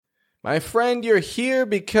My friend, you're here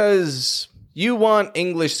because you want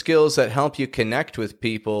English skills that help you connect with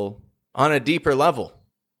people on a deeper level.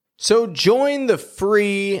 So join the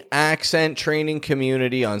free accent training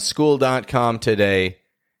community on school.com today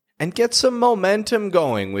and get some momentum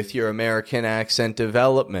going with your American accent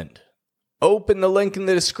development. Open the link in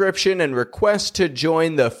the description and request to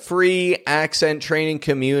join the free accent training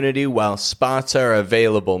community while spots are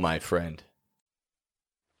available, my friend.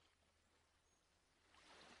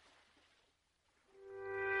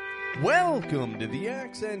 Welcome to the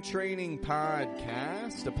Accent Training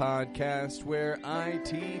Podcast, a podcast where I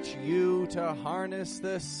teach you to harness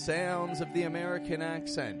the sounds of the American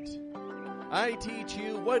accent. I teach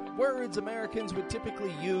you what words Americans would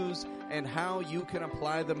typically use and how you can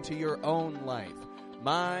apply them to your own life.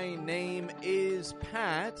 My name is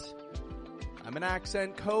Pat. I'm an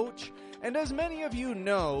accent coach, and as many of you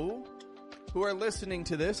know who are listening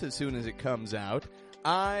to this as soon as it comes out,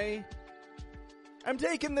 I'm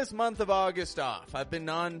taking this month of August off. I've been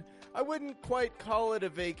on, I wouldn't quite call it a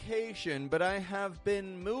vacation, but I have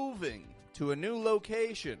been moving to a new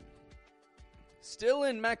location. Still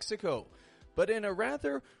in Mexico, but in a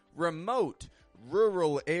rather remote,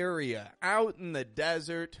 rural area, out in the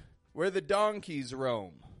desert, where the donkeys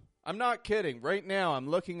roam. I'm not kidding. Right now, I'm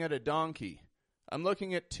looking at a donkey. I'm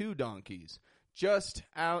looking at 2 donkeys, just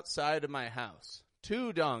outside of my house.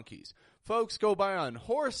 2 donkeys. Folks go by on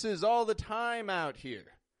horses all the time out here.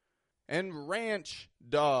 And ranch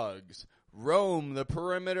dogs roam the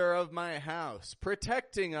perimeter of my house,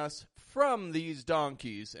 protecting us from these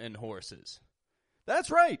donkeys and horses.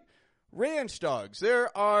 That's right, ranch dogs.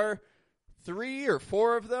 There are 3 or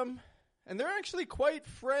 4 of them, and they're actually quite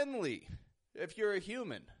friendly if you're a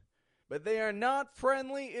human. But they are not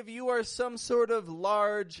friendly if you are some sort of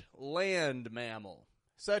large land mammal,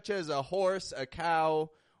 such as a horse, a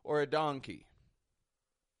cow, or a donkey.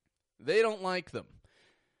 They don't like them.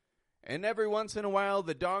 And every once in a while,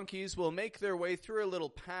 the donkeys will make their way through a little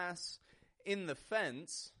pass in the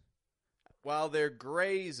fence while they're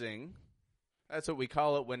grazing. That's what we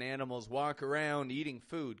call it when animals walk around eating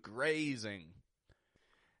food, grazing.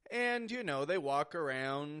 And, you know, they walk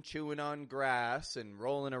around chewing on grass and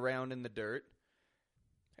rolling around in the dirt.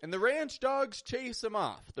 And the ranch dogs chase them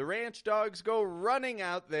off. The ranch dogs go running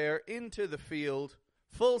out there into the field,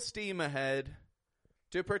 full steam ahead,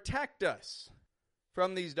 to protect us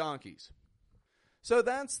from these donkeys. So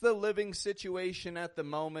that's the living situation at the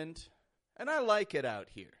moment, and I like it out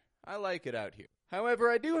here.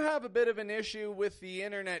 However, I do have a bit of an issue with the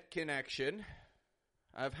internet connection.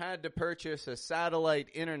 I've had to purchase a satellite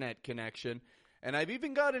internet connection, and I've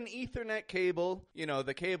even got an Ethernet cable, you know,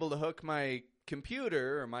 the cable to hook my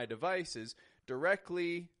computer or my devices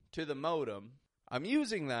directly to the modem. I'm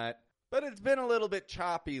using that, but it's been a little bit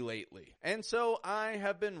choppy lately. And so I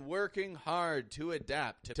have been working hard to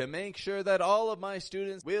adapt to make sure that all of my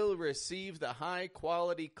students will receive the high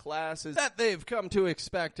quality classes that they've come to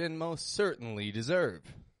expect and most certainly deserve.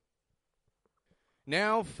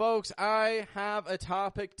 Now, folks, I have a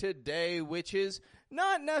topic today which is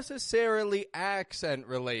not necessarily accent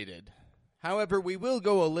related. However, we will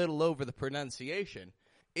go a little over the pronunciation.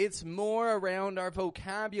 It's more around our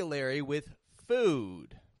vocabulary with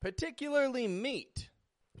food, particularly meat.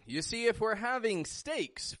 You see, if we're having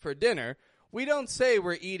steaks for dinner, we don't say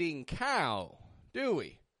we're eating cow, do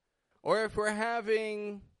we? Or if we're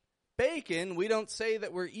having bacon, we don't say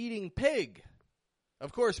that we're eating pig.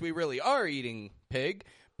 Of course, we really are eating pig,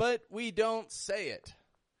 but we don't say it.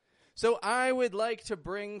 So I would like to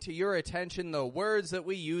bring to your attention the words that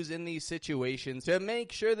we use in these situations to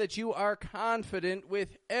make sure that you are confident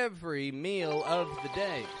with every meal of the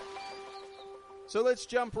day. So let's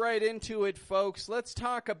jump right into it, folks. Let's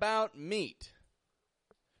talk about meat.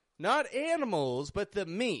 Not animals, but the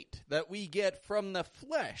meat that we get from the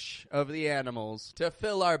flesh of the animals to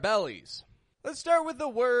fill our bellies. Let's start with the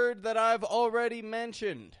word that I've already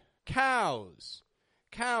mentioned. Cows.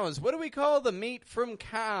 Cows. What do we call the meat from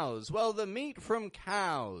cows? Well, the meat from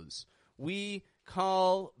cows we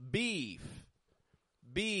call beef.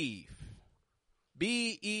 Beef.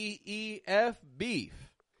 B-E-E-F, beef.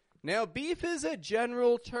 Now, beef is a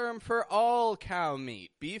general term for all cow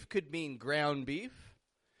meat. Beef could mean ground beef.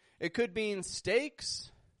 It could mean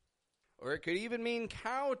steaks. Or it could even mean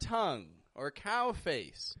cow tongue or cow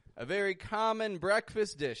face. A very common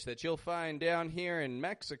breakfast dish that you'll find down here in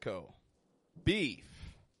Mexico. Beef.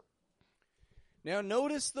 Now,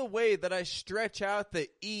 notice the way that I stretch out the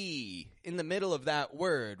E in the middle of that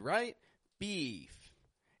word, right? Beef.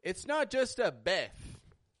 It's not just a biff,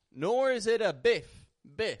 nor is it a biff.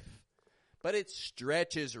 but it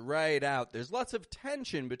stretches right out. There's lots of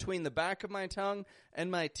tension between the back of my tongue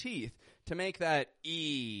and my teeth to make that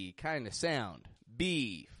E kind of sound.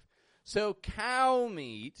 Beef. So cow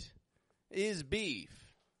meat is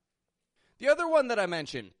beef. The other one that I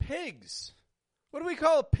mentioned, pigs. What do we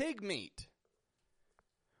call pig meat?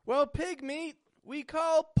 Well, pig meat we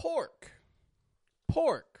call pork.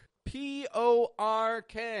 Pork.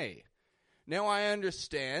 P-O-R-K. Now, I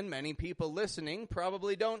understand many people listening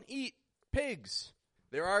probably don't eat pigs.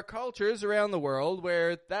 There are cultures around the world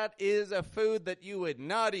where that is a food that you would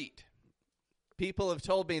not eat. People have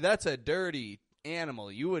told me that's a dirty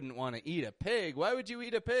animal. You wouldn't want to eat a pig. Why would you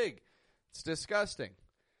eat a pig? It's disgusting.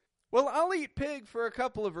 Well, I'll eat pig for a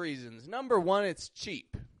couple of reasons. Number one, it's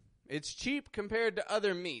cheap. It's cheap compared to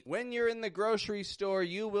other meat. When you're in the grocery store,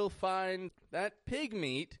 you will find that pig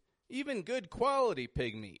meat, even good quality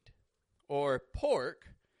pig meat, or pork,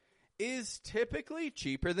 is typically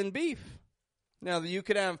cheaper than beef. Now, you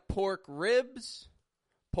could have pork ribs,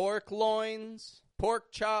 pork loins,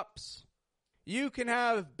 pork chops. You can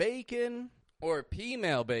have bacon, or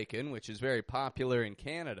female bacon, which is very popular in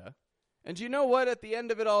Canada. And you know what? At the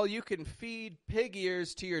end of it all, you can feed pig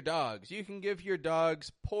ears to your dogs. You can give your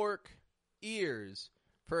dogs pork ears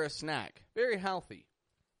for a snack. Very healthy.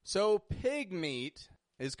 So pig meat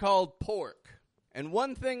is called pork. And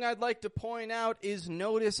one thing I'd like to point out is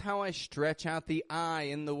notice how I stretch out the I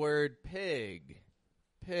in the word pig.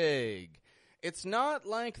 Pig. It's not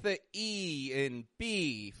like the E in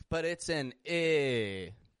beef, but it's an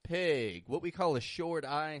I. Pig. What we call a short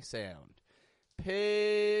I sound.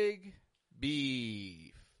 Pig.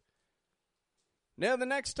 Beef. Now, the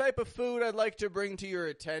next type of food I'd like to bring to your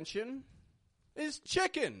attention is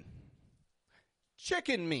chicken.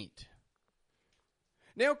 Chicken meat.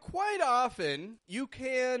 Now, quite often, you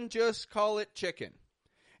can just call it chicken.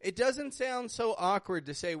 It doesn't sound so awkward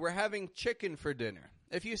to say we're having chicken for dinner.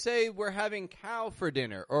 If you say we're having cow for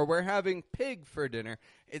dinner or we're having pig for dinner,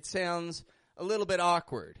 it sounds a little bit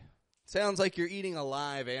awkward. It sounds like you're eating a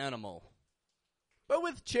live animal. But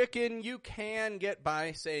with chicken, you can get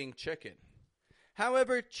by saying chicken.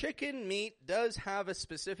 However, chicken meat does have a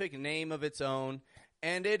specific name of its own,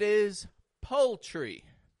 and it is poultry.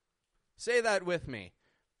 Say that with me.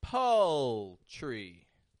 Poultry.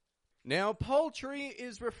 Now, poultry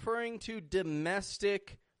is referring to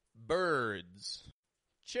domestic birds.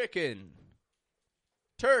 Chicken,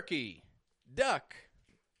 turkey, duck,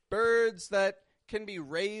 birds that can be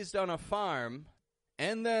raised on a farm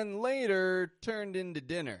and then later turned into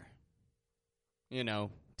dinner,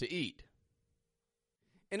 to eat.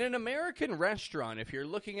 In an American restaurant, if you're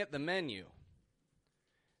looking at the menu,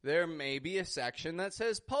 there may be a section that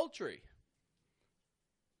says poultry.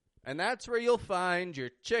 And that's where you'll find your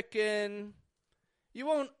chicken. You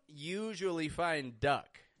won't usually find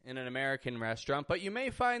duck in an American restaurant, but you may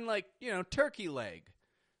find turkey leg,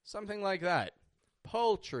 something like that.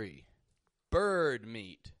 Poultry, bird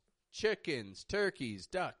meat. Chickens, turkeys,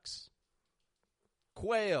 ducks,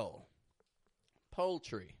 quail,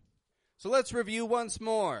 poultry. So let's review once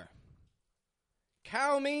more.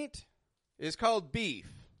 Cow meat is called beef.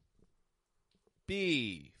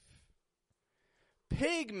 Beef.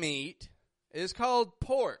 Pig meat is called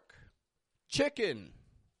pork. Chicken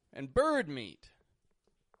and bird meat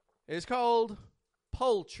is called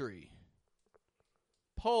poultry.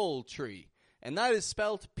 Poultry. And that is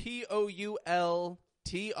spelt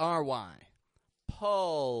Poultry.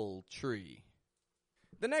 Poultry.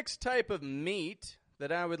 The next type of meat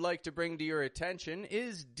that I would like to bring to your attention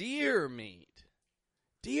is deer meat.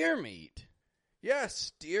 Deer meat?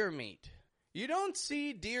 Yes, deer meat. You don't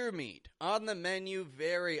see deer meat on the menu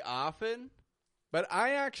very often, but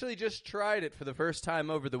I actually just tried it for the first time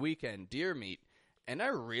over the weekend, deer meat, and I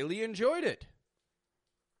really enjoyed it.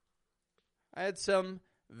 I had some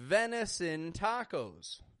venison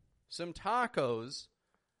tacos. Some tacos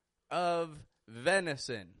of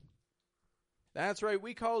venison. That's right,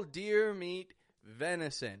 we call deer meat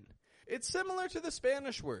venison. It's similar to the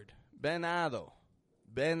Spanish word, venado.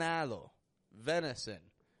 Venado. Venison.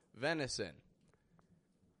 Venison.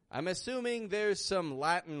 I'm assuming there's some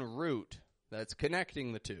Latin root that's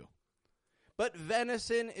connecting the two. But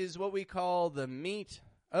venison is what we call the meat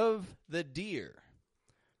of the deer.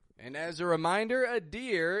 And as a reminder, a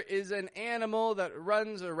deer is an animal that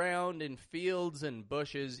runs around in fields and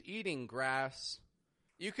bushes eating grass.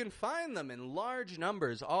 You can find them in large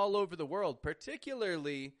numbers all over the world,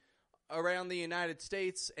 particularly around the United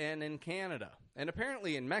States and in Canada, and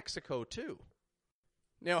apparently in Mexico too.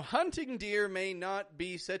 Now, hunting deer may not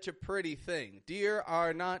be such a pretty thing. Deer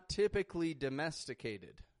are not typically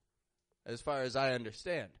domesticated, as far as I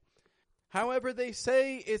understand. However, they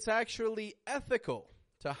say it's actually ethical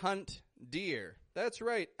to hunt deer. That's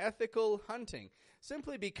right, ethical hunting.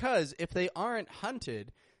 Simply because if they aren't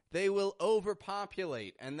hunted, they will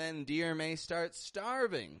overpopulate, and then deer may start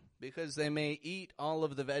starving because they may eat all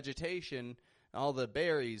of the vegetation, all the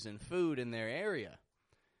berries and food in their area.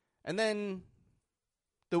 And then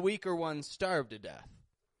the weaker ones starve to death.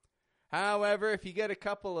 However, if you get a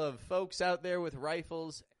couple of folks out there with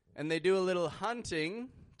rifles and they do a little hunting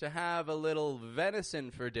to have a little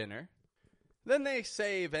venison for dinner, then they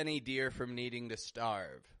save any deer from needing to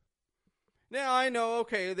starve. Now, I know,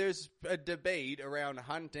 okay, there's a debate around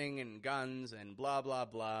hunting and guns and blah, blah,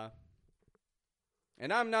 blah.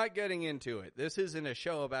 And I'm not getting into it. This isn't a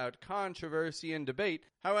show about controversy and debate.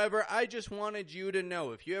 However, I just wanted you to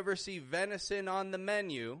know, if you ever see venison on the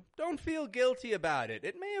menu, don't feel guilty about it.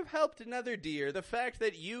 It may have helped another deer. The fact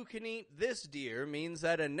that you can eat this deer means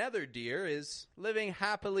that another deer is living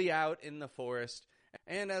happily out in the forest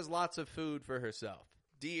and has lots of food for herself.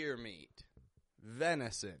 Deer meat.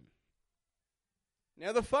 Venison.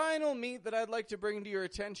 Now, the final meat that I'd like to bring to your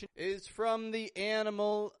attention is from the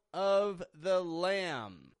animal of the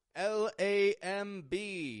lamb.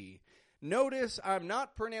 L-A-M-B. Notice I'm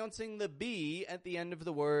not pronouncing the B at the end of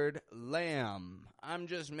the word lamb. I'm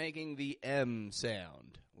just making the M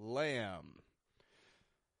sound. Lamb.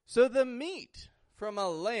 So the meat from a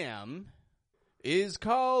lamb is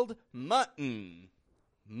called mutton.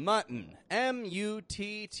 Mutton. M-U-T-T-O-N.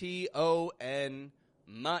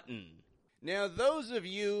 Mutton. Now, those of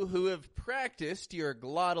you who have practiced your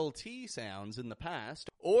glottal T sounds in the past,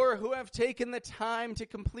 or who have taken the time to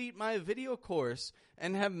complete my video course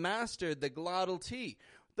and have mastered the glottal T,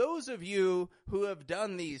 those of you who have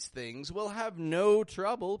done these things will have no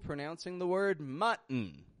trouble pronouncing the word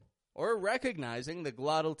mutton, or recognizing the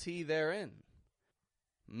glottal T therein.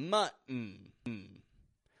 Mutton.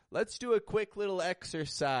 Let's do a quick little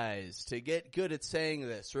exercise to get good at saying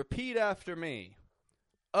this. Repeat after me.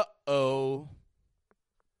 Uh-oh.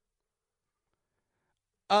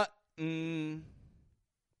 Mutton.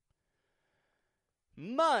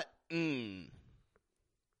 Mutton.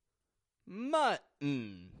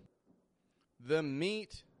 The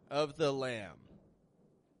meat of the lamb.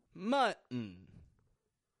 Mutton.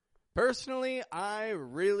 Personally, I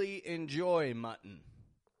really enjoy mutton.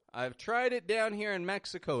 I've tried it down here in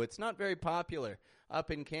Mexico. It's not very popular up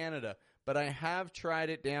in Canada, but I have tried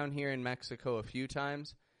it down here in Mexico a few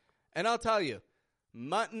times. And I'll tell you,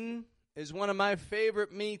 mutton is one of my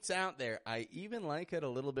favorite meats out there. I even like it a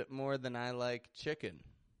little bit more than I like chicken.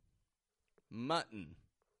 Mutton.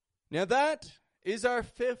 Now that is our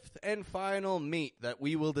fifth and final meat that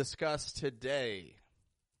we will discuss today.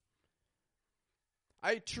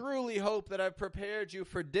 I truly hope that I've prepared you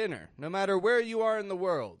for dinner, no matter where you are in the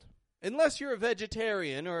world. Unless you're a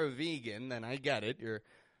vegetarian or a vegan, then I get it. You're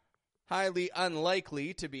highly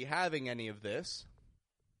unlikely to be having any of this.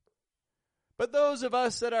 But those of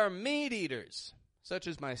us that are meat eaters, such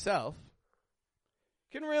as myself,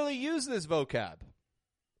 can really use this vocab.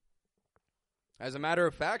 As a matter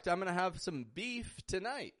of fact, I'm going to have some beef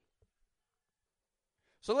tonight.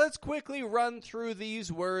 So let's quickly run through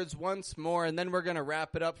these words once more, and then we're going to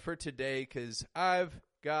wrap it up for today because I've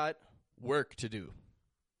got work to do.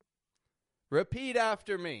 Repeat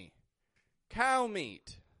after me. Cow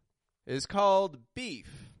meat is called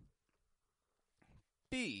beef.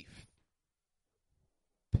 Beef.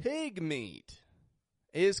 Pig meat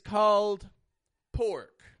is called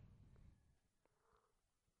pork.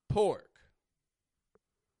 Pork.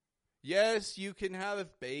 Yes, you can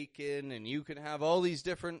have bacon and you can have all these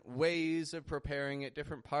different ways of preparing it,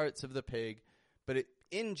 different parts of the pig, but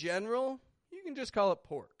in general, you can just call it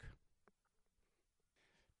pork.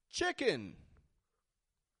 Chicken.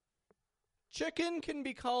 Chicken can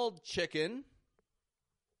be called chicken.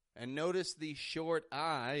 And notice the short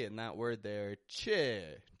I in that word there.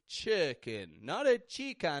 Chicken. Not a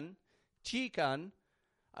chican. Chican.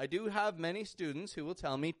 I do have many students who will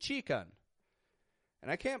tell me chican.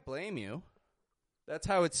 And I can't blame you. That's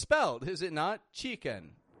how it's spelled, is it not?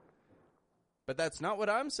 Chicken. But that's not what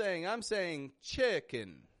I'm saying. I'm saying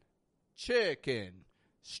chicken. Chicken.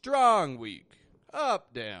 Strong, weak.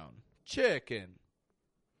 Up, down. Chicken.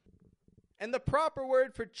 And the proper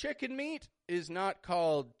word for chicken meat is not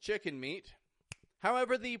called chicken meat.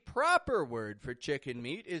 However, the proper word for chicken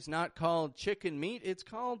meat is not called chicken meat. It's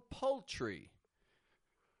called poultry.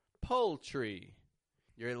 Poultry.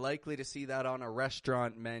 You're likely to see that on a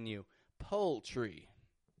restaurant menu. Poultry.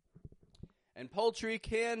 And poultry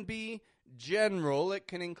can be general. It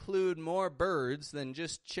can include more birds than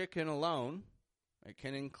just chicken alone. It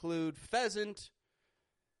can include pheasant.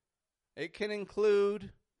 It can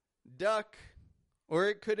include duck, or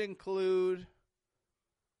it could include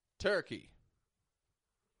turkey.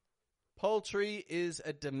 Poultry is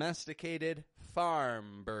a domesticated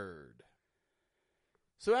farm bird.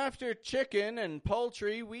 So after chicken and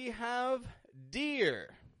poultry, we have deer.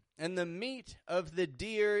 And the meat of the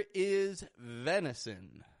deer is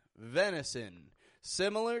venison. Venison.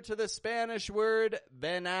 Similar to the Spanish word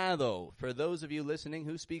venado, for those of you listening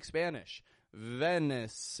who speak Spanish.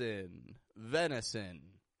 Venison. Venison.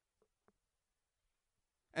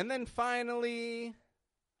 And then finally,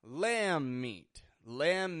 lamb meat.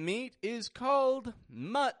 Lamb meat is called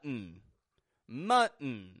mutton.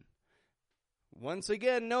 Mutton. Once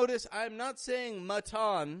again, notice I'm not saying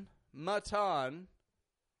mutton, mutton,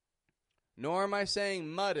 nor am I saying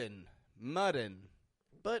mutton, mutton,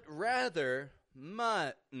 but rather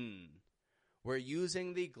mutton. We're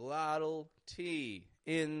using the glottal T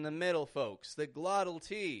in the middle, folks. The glottal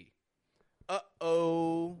T.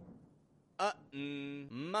 Uh-oh.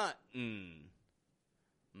 Mutton.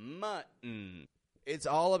 Mutton. It's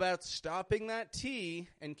all about stopping that T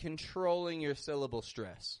and controlling your syllable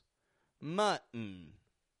stress. Mutton.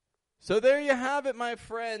 So there you have it, my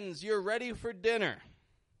friends. You're ready for dinner.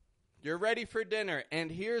 You're ready for dinner.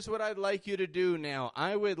 And here's what I'd like you to do now.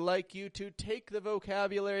 I would like you to take the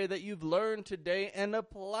vocabulary that you've learned today and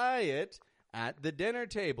apply it at the dinner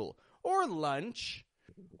table, or lunch,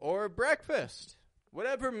 or breakfast.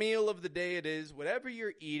 Whatever meal of the day it is, whatever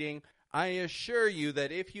you're eating, I assure you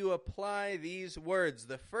that if you apply these words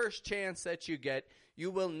the first chance that you get,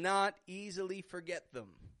 you will not easily forget them.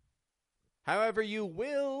 However, you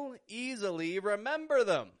will easily remember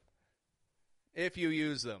them if you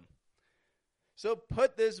use them. So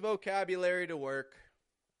put this vocabulary to work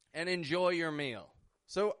and enjoy your meal.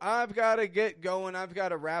 So I've got to get going. I've got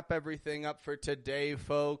to wrap everything up for today,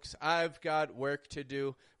 folks. I've got work to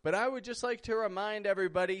do. But I would just like to remind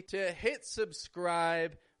everybody to hit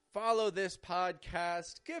subscribe, follow this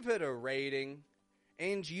podcast, give it a rating,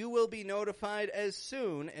 and you will be notified as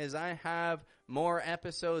soon as I have more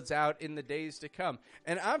episodes out in the days to come.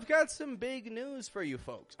 And I've got some big news for you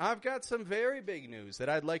folks. I've got some very big news that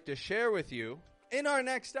I'd like to share with you in our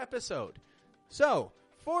next episode. So,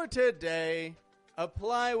 for today,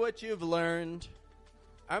 apply what you've learned.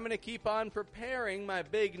 I'm going to keep on preparing my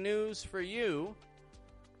big news for you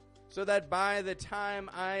so that by the time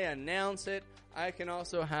I announce it, I can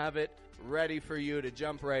also have it ready for you to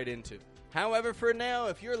jump right into. However, for now,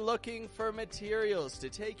 if you're looking for materials to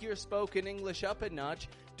take your spoken English up a notch,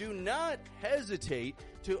 do not hesitate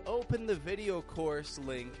to open the video course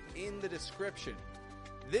link in the description.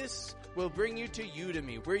 This will bring you to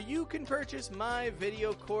Udemy, where you can purchase my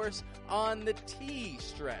video course on the T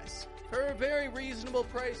stress. For a very reasonable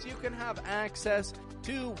price, you can have access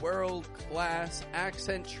to world-class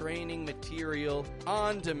accent training material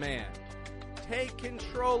on demand. Take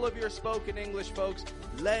control of your spoken English, folks.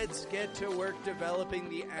 Let's get to work developing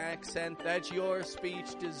the accent that your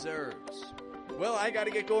speech deserves. Well, I got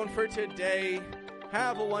to get going for today.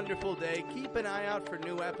 Have a wonderful day. Keep an eye out for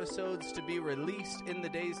new episodes to be released in the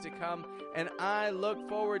days to come. And I look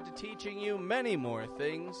forward to teaching you many more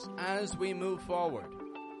things as we move forward.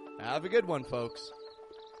 Have a good one, folks.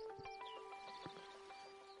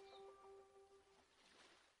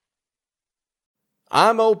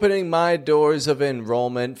 I'm opening my doors of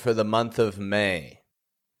enrollment for the month of May.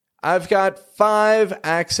 I've got 5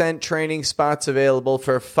 accent training spots available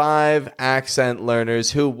for 5 accent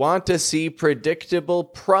learners who want to see predictable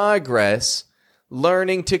progress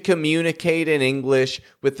learning to communicate in English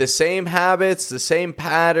with the same habits, the same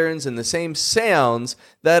patterns, and the same sounds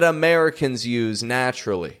that Americans use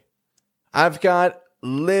naturally. I've got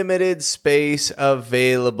limited space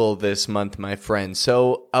available this month, my friend.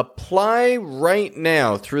 So apply right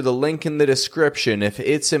now through the link in the description if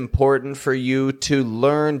it's important for you to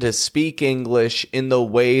learn to speak English in the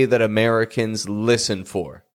way that Americans listen for.